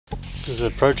This is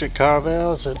a project car of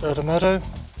ours at Automoto.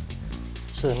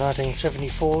 It's a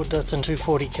 1974 Datsun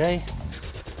 240k,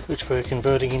 which we're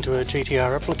converting into a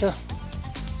GT-R replica.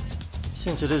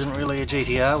 Since it isn't really a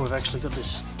GT-R, we've actually got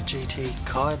this GT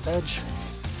Kai badge.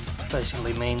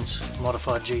 Basically means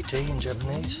modified GT in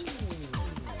Japanese.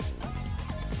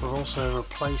 We've also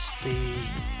replaced the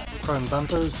chrome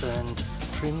bumpers and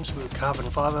trims with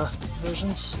carbon fibre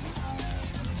versions.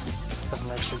 Haven't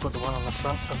actually put the one on the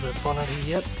front of the bonnet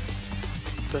here yet,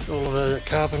 but all of the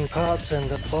carbon parts and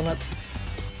the bonnet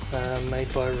are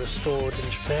made by Restored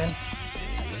in Japan.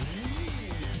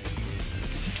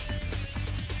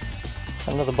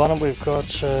 Under the bonnet we've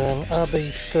got an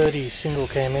RB30 single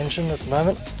cam engine at the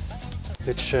moment,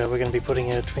 which we're going to be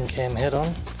putting a twin cam head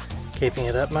on, keeping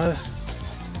it Atmo.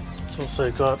 It's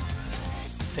also got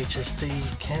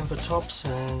HSD camber tops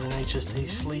and an HSD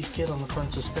sleeve kit on the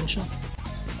front suspension.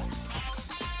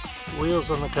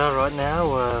 Wheels on the car right now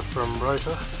are from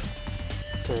Rotor.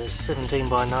 They're 17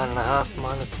 by 9.5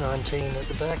 minus 19 at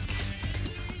the back,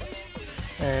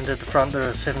 and at the front there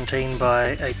are 17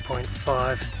 by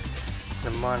 8.5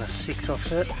 and a minus 6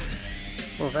 offset.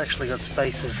 We've actually got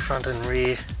spaces front and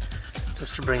rear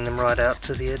just to bring them right out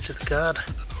to the edge of the card.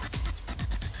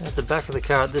 At the back of the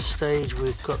car at this stage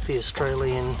we've got the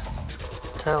Australian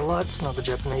tail lights, not the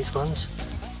Japanese ones,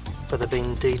 but they've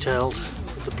been detailed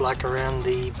with the black around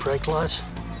the brake light.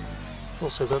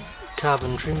 Also got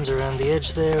carbon trims around the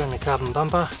edge there and a carbon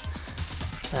bumper,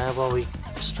 while we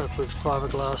stuck with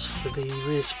fiberglass for the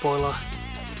rear spoiler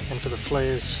and for the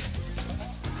flares.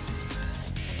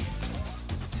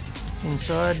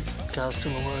 Inside, car's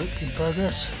still a work in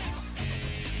progress.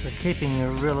 We're keeping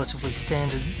a relatively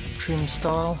standard trim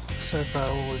style. So far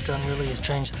all we've done really is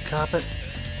change the carpet,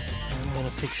 and I'm going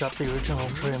to fix up the original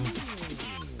trim.